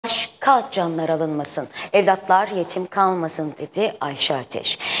kağıt canlar alınmasın, evlatlar yetim kalmasın dedi Ayşe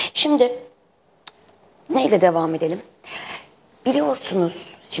Ateş. Şimdi neyle devam edelim? Biliyorsunuz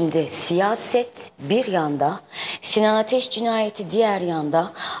şimdi siyaset bir yanda, Sinan Ateş cinayeti diğer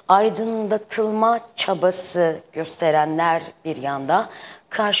yanda, aydınlatılma çabası gösterenler bir yanda,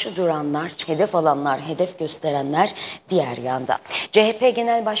 karşı duranlar, hedef alanlar, hedef gösterenler diğer yanda. CHP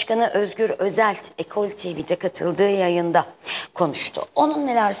Genel Başkanı Özgür Özel, Ekol TV'de katıldığı yayında konuştu. Onun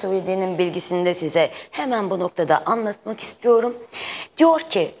neler söylediğinin bilgisini de size hemen bu noktada anlatmak istiyorum. Diyor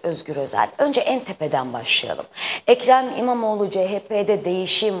ki Özgür Özel, önce en tepeden başlayalım. Ekrem İmamoğlu CHP'de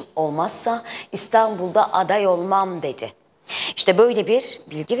değişim olmazsa İstanbul'da aday olmam dedi. İşte böyle bir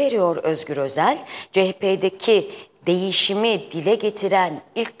bilgi veriyor Özgür Özel. CHP'deki değişimi dile getiren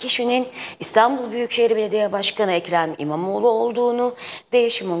ilk kişinin İstanbul Büyükşehir Belediye Başkanı Ekrem İmamoğlu olduğunu,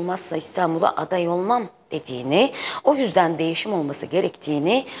 değişim olmazsa İstanbul'a aday olmam dediğini, o yüzden değişim olması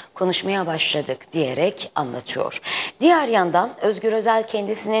gerektiğini konuşmaya başladık diyerek anlatıyor. Diğer yandan Özgür Özel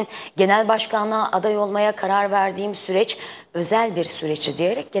kendisinin genel başkanlığa aday olmaya karar verdiğim süreç özel bir süreçti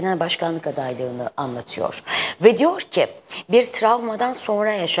diyerek genel başkanlık adaylığını anlatıyor. Ve diyor ki bir travmadan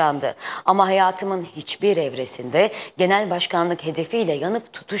sonra yaşandı ama hayatımın hiçbir evresinde genel başkanlık hedefiyle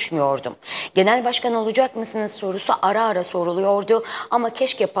yanıp tutuşmuyordum. Genel başkan olacak mısınız sorusu ara ara soruluyordu ama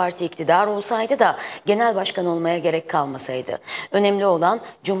keşke parti iktidar olsaydı da genel başkan olmaya gerek kalmasaydı. Önemli olan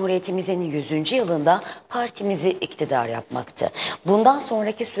Cumhuriyetimizin 100. yılında partimizi iktidar yapmaktı. Bundan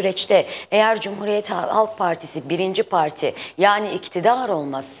sonraki süreçte eğer Cumhuriyet Halk Partisi birinci parti yani iktidar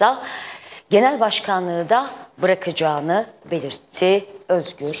olmazsa genel başkanlığı da bırakacağını belirtti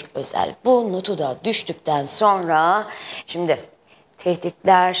Özgür Özel. Bu notu da düştükten sonra şimdi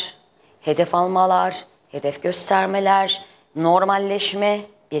tehditler, hedef almalar, hedef göstermeler, normalleşme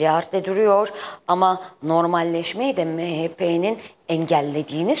bir yerde duruyor ama normalleşmeyi de MHP'nin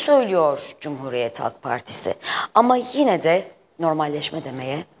engellediğini söylüyor Cumhuriyet Halk Partisi. Ama yine de normalleşme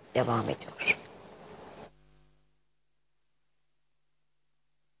demeye devam ediyor.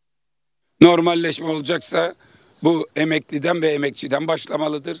 Normalleşme olacaksa bu emekliden ve emekçiden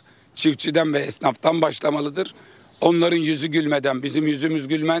başlamalıdır. Çiftçiden ve esnaftan başlamalıdır. Onların yüzü gülmeden bizim yüzümüz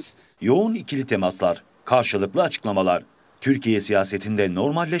gülmez. Yoğun ikili temaslar, karşılıklı açıklamalar, Türkiye siyasetinde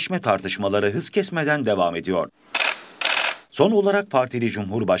normalleşme tartışmaları hız kesmeden devam ediyor. Son olarak partili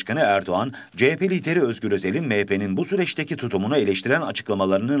Cumhurbaşkanı Erdoğan, CHP lideri Özgür Özel'in MHP'nin bu süreçteki tutumunu eleştiren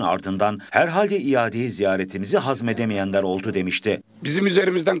açıklamalarının ardından herhalde iadeyi ziyaretimizi hazmedemeyenler oldu demişti. Bizim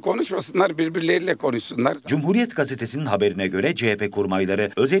üzerimizden konuşmasınlar, birbirleriyle konuşsunlar. Cumhuriyet gazetesinin haberine göre CHP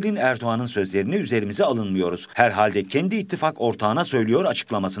kurmayları Özel'in Erdoğan'ın sözlerini üzerimize alınmıyoruz. Herhalde kendi ittifak ortağına söylüyor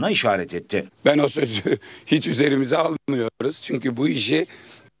açıklamasına işaret etti. Ben o sözü hiç üzerimize almıyoruz. Çünkü bu işi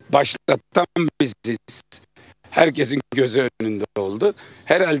başlatan biziz. Herkesin gözü önünde oldu.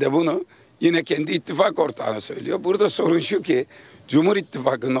 Herhalde bunu yine kendi ittifak ortağına söylüyor. Burada sorun şu ki Cumhur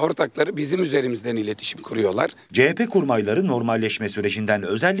İttifakı'nın ortakları bizim üzerimizden iletişim kuruyorlar. CHP kurmayları normalleşme sürecinden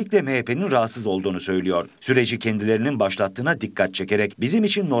özellikle MHP'nin rahatsız olduğunu söylüyor. Süreci kendilerinin başlattığına dikkat çekerek bizim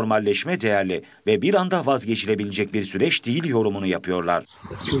için normalleşme değerli ve bir anda vazgeçilebilecek bir süreç değil yorumunu yapıyorlar.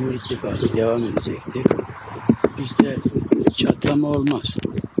 Cumhur İttifakı devam edecektir. Bizde çatlama olmaz.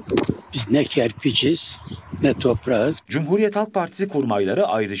 Biz ne kerpiçiz ne toprağız. Cumhuriyet Halk Partisi kurmayları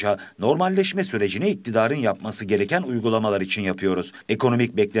ayrıca normalleşme sürecini iktidarın yapması gereken uygulamalar için yapıyoruz.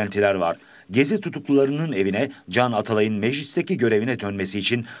 Ekonomik beklentiler var. Gezi tutuklularının evine Can Atalay'ın meclisteki görevine dönmesi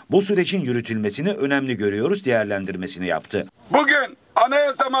için bu sürecin yürütülmesini önemli görüyoruz değerlendirmesini yaptı. Bugün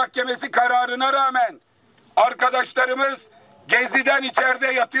Anayasa Mahkemesi kararına rağmen arkadaşlarımız Gezi'den içeride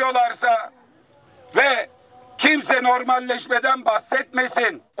yatıyorlarsa ve kimse normalleşmeden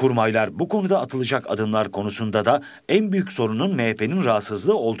bahsetmesin. Kurmaylar bu konuda atılacak adımlar konusunda da en büyük sorunun MHP'nin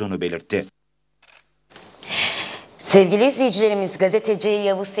rahatsızlığı olduğunu belirtti. Sevgili izleyicilerimiz, gazeteci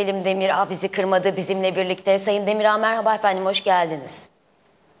Yavuz Selim Demirağ bizi kırmadı, bizimle birlikte. Sayın Demirağ merhaba efendim, hoş geldiniz.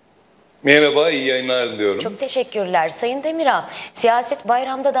 Merhaba, iyi yayınlar diliyorum. Çok teşekkürler. Sayın Demirağ, siyaset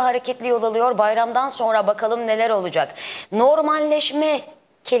bayramda da hareketli yol alıyor. Bayramdan sonra bakalım neler olacak. Normalleşme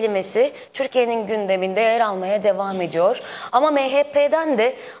kelimesi Türkiye'nin gündeminde yer almaya devam ediyor. Ama MHP'den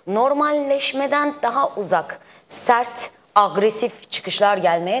de normalleşmeden daha uzak, sert, agresif çıkışlar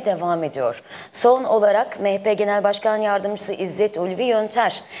gelmeye devam ediyor. Son olarak MHP Genel Başkan Yardımcısı İzzet Ulvi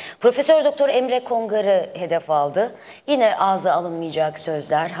Yönter, Profesör Doktor Emre Kongar'ı hedef aldı. Yine ağza alınmayacak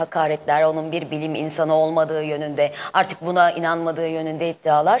sözler, hakaretler, onun bir bilim insanı olmadığı yönünde, artık buna inanmadığı yönünde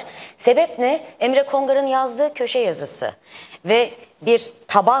iddialar. Sebep ne? Emre Kongar'ın yazdığı köşe yazısı ve bir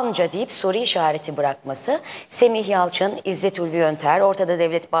tabanca deyip soru işareti bırakması, Semih Yalçın, İzzet Ulvi Yönter, ortada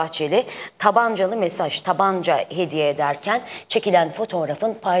Devlet Bahçeli, tabancalı mesaj, tabanca hediye ederken çekilen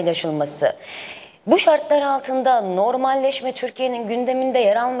fotoğrafın paylaşılması. Bu şartlar altında normalleşme Türkiye'nin gündeminde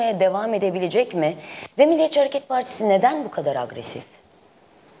yer almaya devam edebilecek mi? Ve Milliyetçi Hareket Partisi neden bu kadar agresif?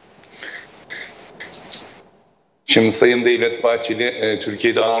 Şimdi Sayın Devlet Bahçeli,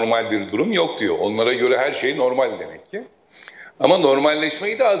 Türkiye'de anormal bir durum yok diyor. Onlara göre her şey normal demek ki. Ama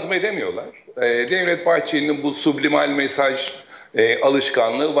normalleşmeyi de azmedemiyorlar. Devlet Bahçeli'nin bu sublimal mesaj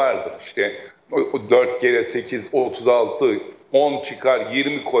alışkanlığı vardır. İşte 4 kere 8, 36, 10 çıkar,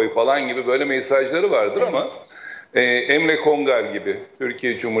 20 koy falan gibi böyle mesajları vardır, evet. Ama Emre Kongar gibi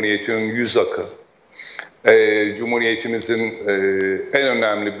Türkiye Cumhuriyeti'nin yüz akı, Cumhuriyetimizin en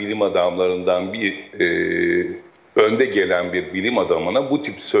önemli bilim adamlarından önde gelen bir bilim adamına bu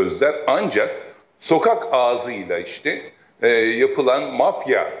tip sözler ancak sokak ağzıyla işte yapılan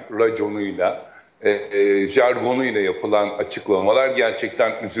mafya raconuyla, jargonuyla yapılan açıklamalar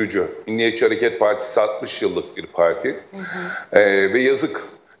gerçekten üzücü. Milliyetçi Hareket Partisi 60 yıllık bir parti ve yazık.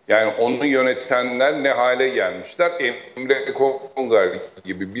 Yani onu yönetenler ne hale gelmişler? Emre Kongar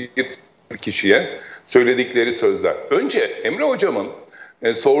gibi bir kişiye söyledikleri sözler. Önce Emre Hocam'ın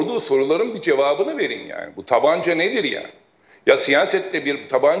sorduğu soruların bir cevabını verin yani. Bu tabanca nedir yani? Ya siyasette bir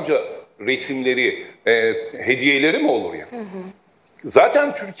tabanca resimleri, hediyeleri mi olur ya?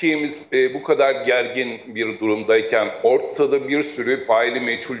 Zaten Türkiye'miz bu kadar gergin bir durumdayken, ortada bir sürü faili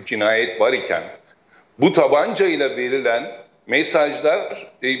meçhul cinayet var iken, bu tabancayla verilen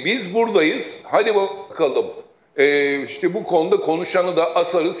mesajlar, biz buradayız, hadi bakalım, işte bu konuda konuşanı da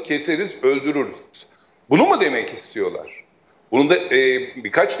asarız, keseriz, öldürürüz. Bunu mu demek istiyorlar? Bunu da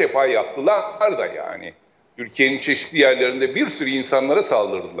birkaç defa yaptılar da yani. Türkiye'nin çeşitli yerlerinde bir sürü insanlara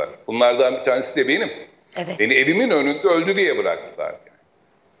saldırdılar. Bunlardan bir tanesi de benim. Evet. Beni evimin önünde öldü diye bıraktılar. Yani.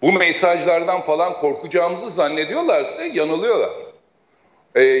 Bu mesajlardan falan korkacağımızı zannediyorlarsa yanılıyorlar.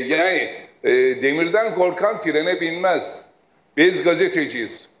 Demirden korkan trene binmez. Biz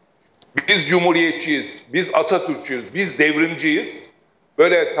gazeteciyiz. Biz cumhuriyetçiyiz. Biz Atatürkçüyüz. Biz devrimciyiz.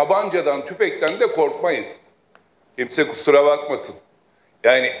 Böyle tabancadan, tüfekten de korkmayız. Kimse kusura bakmasın.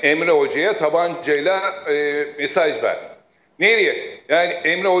 Yani Emre Hoca'ya tabancayla mesaj ver. Nereye? Yani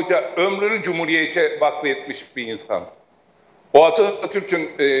Emre Hoca ömrünü Cumhuriyet'e vakfetmiş bir insan. O Atatürk'ün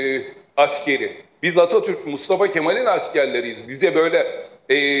askeri. Biz Atatürk, Mustafa Kemal'in askerleriyiz. Bize böyle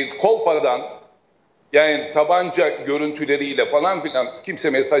kolpadan, yani tabanca görüntüleriyle falan filan kimse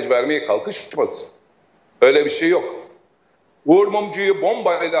mesaj vermeye kalkışmasın. Öyle bir şey yok. Uğur Mumcu'yu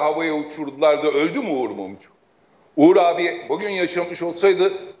bombayla havaya uçurdular da öldü mü Uğur Mumcu? Uğur abi bugün yaşamış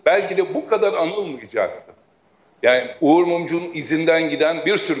olsaydı belki de bu kadar anılmayacaktı. Yani Uğur Mumcu'nun izinden giden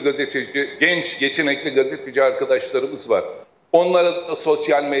bir sürü gazeteci, genç, yetenekli gazeteci arkadaşlarımız var. Onlara da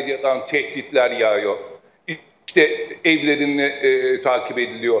sosyal medyadan tehditler yağıyor. İşte evlerini takip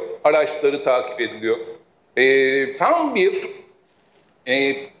ediliyor, araçları takip ediliyor. Tam bir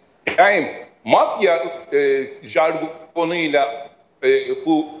yani mafya jargonuyla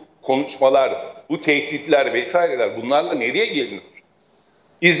bu konuşmalar, bu tehditler vesaireler bunlarla nereye gelinir?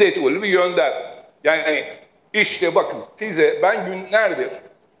 İzzet Ulvi Yönder. Yani işte bakın size ben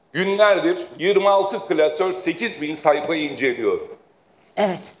günlerdir 26 klasör 8.000 sayfayı inceliyorum.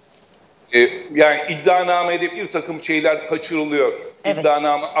 Evet. Yani iddianamede bir takım şeyler kaçırılıyor. Evet.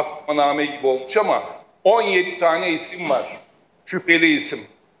 İddianame akmaname gibi olmuş ama 17 tane isim var. Şüpheli isim.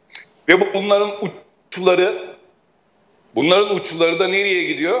 Ve bunların uçları da nereye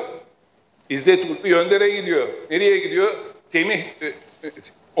gidiyor? İzzet Ulvi Yönder'e gidiyor. Nereye gidiyor?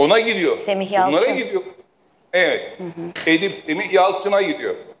 Ona gidiyor. Semih Yalçın. Bunlara gidiyor. Evet. Edip Semih Yalçın'a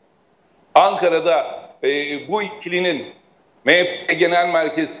gidiyor. Ankara'da bu ikilinin MHP Genel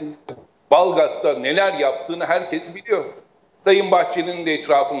Merkezi'nde Balgat'ta neler yaptığını herkes biliyor. Sayın Bahçeli'nin de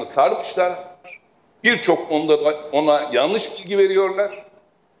etrafını sarmışlar. Birçok konuda da ona yanlış bilgi veriyorlar.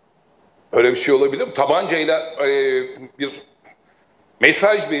 Öyle bir şey olabilir mi? Tabancayla bir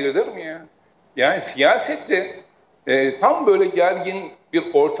mesaj verilir mi ya? Yani siyasette tam böyle gergin bir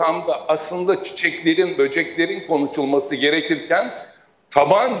ortamda aslında çiçeklerin, böceklerin konuşulması gerekirken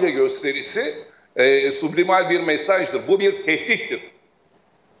tabanca gösterisi sublimal bir mesajdır. Bu bir tehdittir.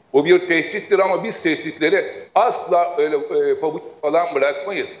 Bu bir tehdittir ama biz tehditleri asla öyle pabuç falan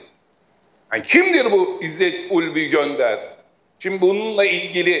bırakmayız. Yani kimdir bu İzzet Ulvi Gönder? Şimdi bununla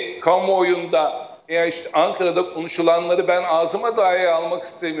ilgili kamuoyunda işte Ankara'da konuşulanları ben ağzıma dahi almak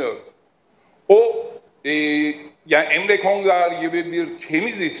istemiyorum. O yani Emre Kongar gibi bir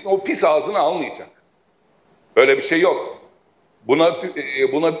temiz ismi o pis ağzına almayacak. Böyle bir şey yok.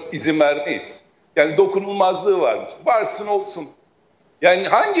 Buna izin vermeyiz. Yani dokunulmazlığı varmış. Varsın olsun. Yani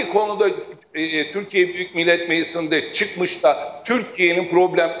hangi konuda Türkiye Büyük Millet Meclisi'nde çıkmış da Türkiye'nin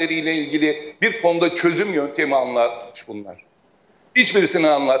problemleriyle ilgili bir konuda çözüm yöntemi anlatmış bunlar? Hiçbirisini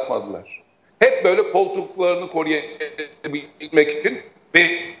anlatmadılar. Hep böyle koltuklarını koruyabilmek için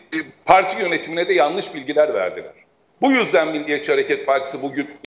ve parti yönetimine de yanlış bilgiler verdiler. Bu yüzden Milliyetçi Hareket Partisi bugün